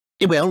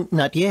Well,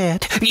 not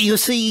yet. You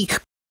see...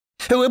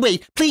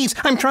 Wait, please,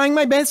 I'm trying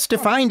my best to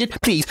find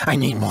it. Please, I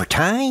need more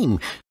time.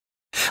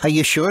 Are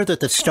you sure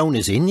that the stone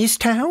is in this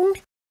town?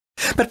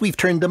 But we've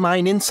turned the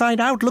mine inside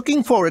out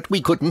looking for it.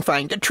 We couldn't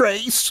find a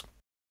trace.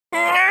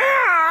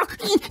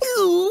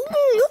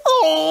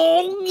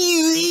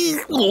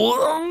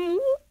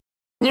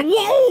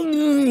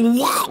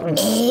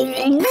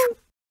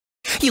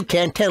 You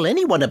can't tell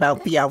anyone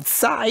about the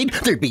outside.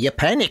 There'd be a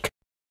panic.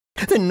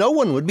 Then no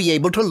one would be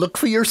able to look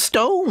for your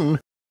stone.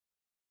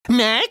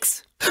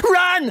 Max,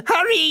 run!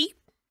 Hurry!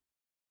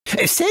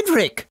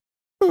 Cedric!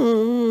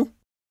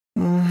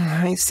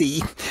 I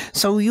see.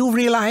 So you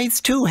realize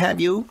too,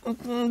 have you?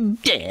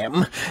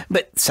 Damn.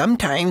 But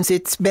sometimes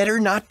it's better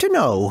not to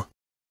know.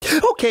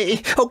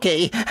 Okay.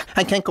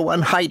 I can't go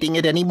on hiding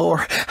it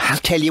anymore. I'll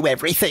tell you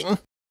everything.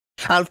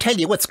 I'll tell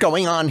you what's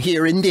going on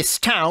here in this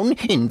town,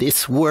 in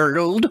this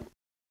world.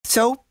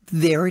 So,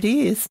 there it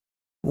is.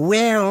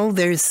 Well,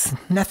 there's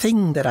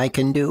nothing that I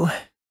can do.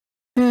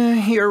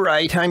 You're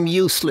right, I'm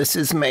useless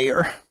as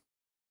mayor.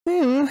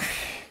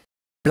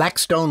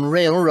 Blackstone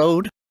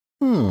Railroad?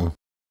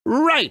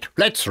 Right,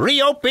 let's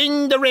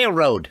reopen the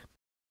railroad.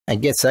 I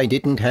guess I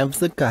didn't have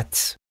the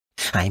guts.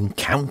 I'm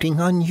counting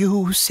on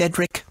you,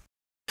 Cedric.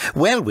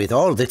 Well, with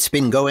all that's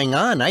been going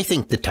on, I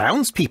think the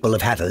townspeople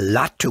have had a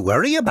lot to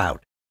worry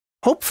about.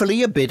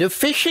 Hopefully a bit of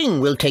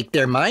fishing will take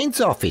their minds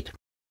off it.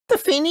 The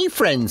finny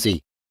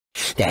frenzy.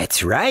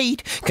 That's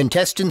right.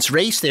 Contestants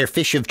race their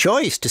fish of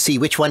choice to see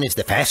which one is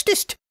the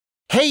fastest.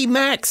 Hey,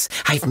 Max,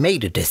 I've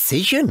made a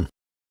decision.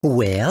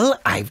 Well,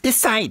 I've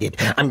decided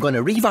I'm going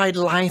to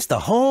revitalize the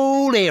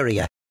whole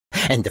area.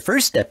 And the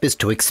first step is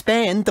to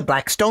expand the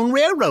Blackstone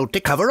Railroad to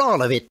cover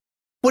all of it.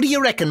 What do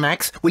you reckon,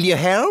 Max? Will you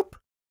help?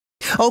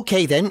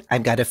 Okay, then,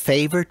 I've got a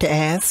favor to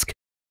ask.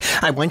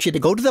 I want you to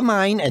go to the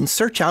mine and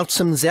search out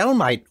some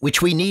Zelmite,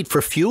 which we need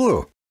for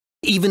fuel.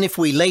 Even if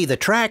we lay the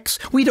tracks,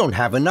 we don't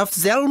have enough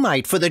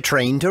Zelmite for the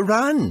train to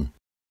run.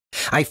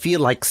 I feel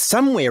like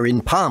somewhere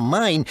in Palm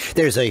Mine,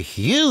 there's a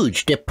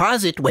huge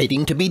deposit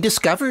waiting to be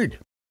discovered.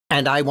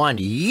 And I want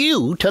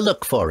you to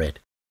look for it.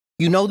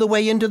 You know the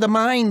way into the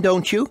mine,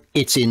 don't you?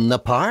 It's in the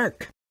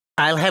park.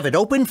 I'll have it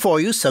open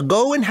for you, so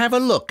go and have a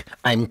look.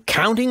 I'm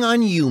counting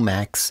on you,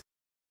 Max.